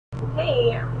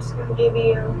today I'm just going to give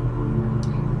you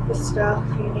the stuff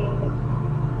you need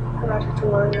for my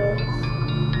tutorials.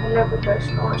 I'm no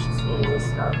professional, it's just easy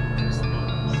stuff. Trust me.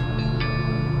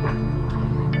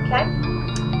 Okay?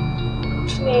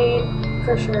 What you need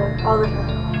for sure all the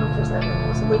time,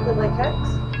 100%, is liquid latex.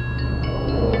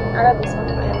 I got this one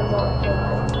from Amazon for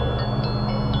like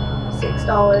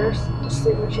 $6, which is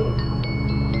super cheap.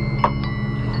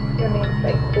 You're gonna need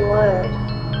fake blood.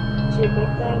 Two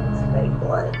big things, fake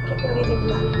blood. Can't do anything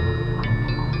blood.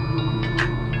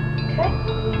 Okay?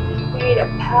 You need a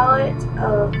palette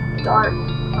of dark,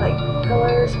 like,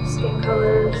 colors, skin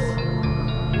colors,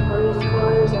 bruise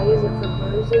colors. I use it for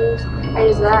bruises. I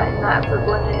use that and that for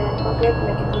blending in makeup,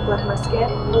 make it look like my skin,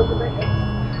 look like my hair.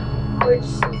 Which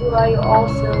is why you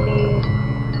also need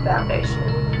foundation.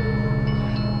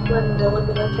 Blend the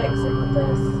liquid latex in with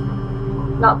this.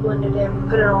 Not blend it in,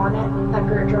 put it on it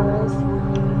after it dries.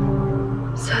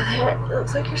 So that it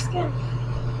looks like your skin.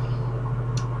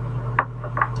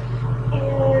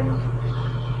 And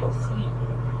let's see.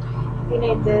 You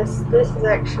need this. This is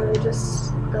actually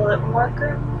just the lip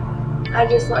marker. I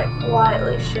just like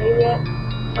lightly shade it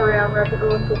around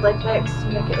regular liquid latex to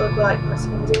make it look like my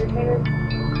skin's irritated.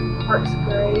 Works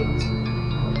great.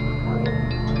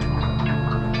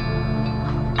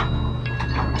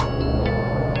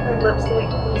 And lipstick,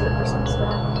 use it for some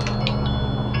stuff.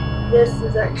 This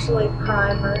is actually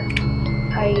primer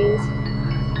I use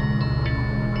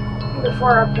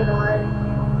before I put on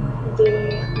the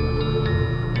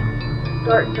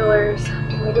dark colors to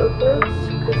make it look loose,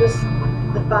 because this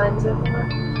defines it more.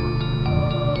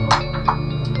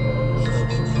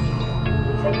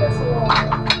 Take this along.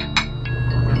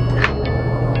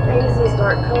 I use these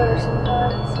dark colors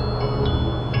sometimes.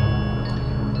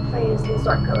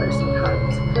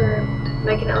 For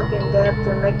making it look in depth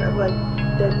or making it like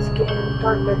dead skin,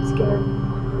 dark dead skin.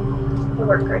 They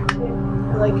work great too.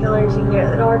 I like colors you can get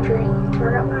at the Dollar Tree.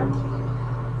 Try out mine.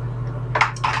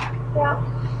 Yeah.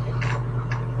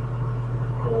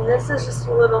 And this is just a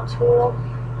little tool.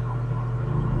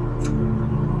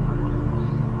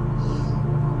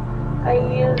 I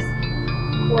use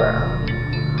for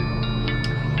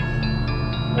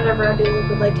whenever I do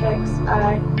liquid latex,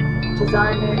 I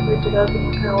design it, rip it up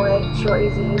in kind of way. It's real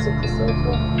easy to use with this little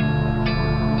tool.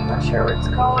 Not sure what it's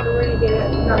called or where you get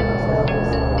it. Not myself.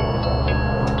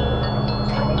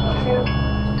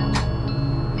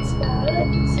 That's about it.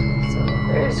 So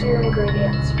there's your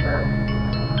ingredients for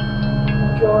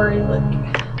your liquid.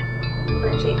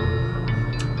 Pretty cheap.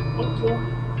 Thank you.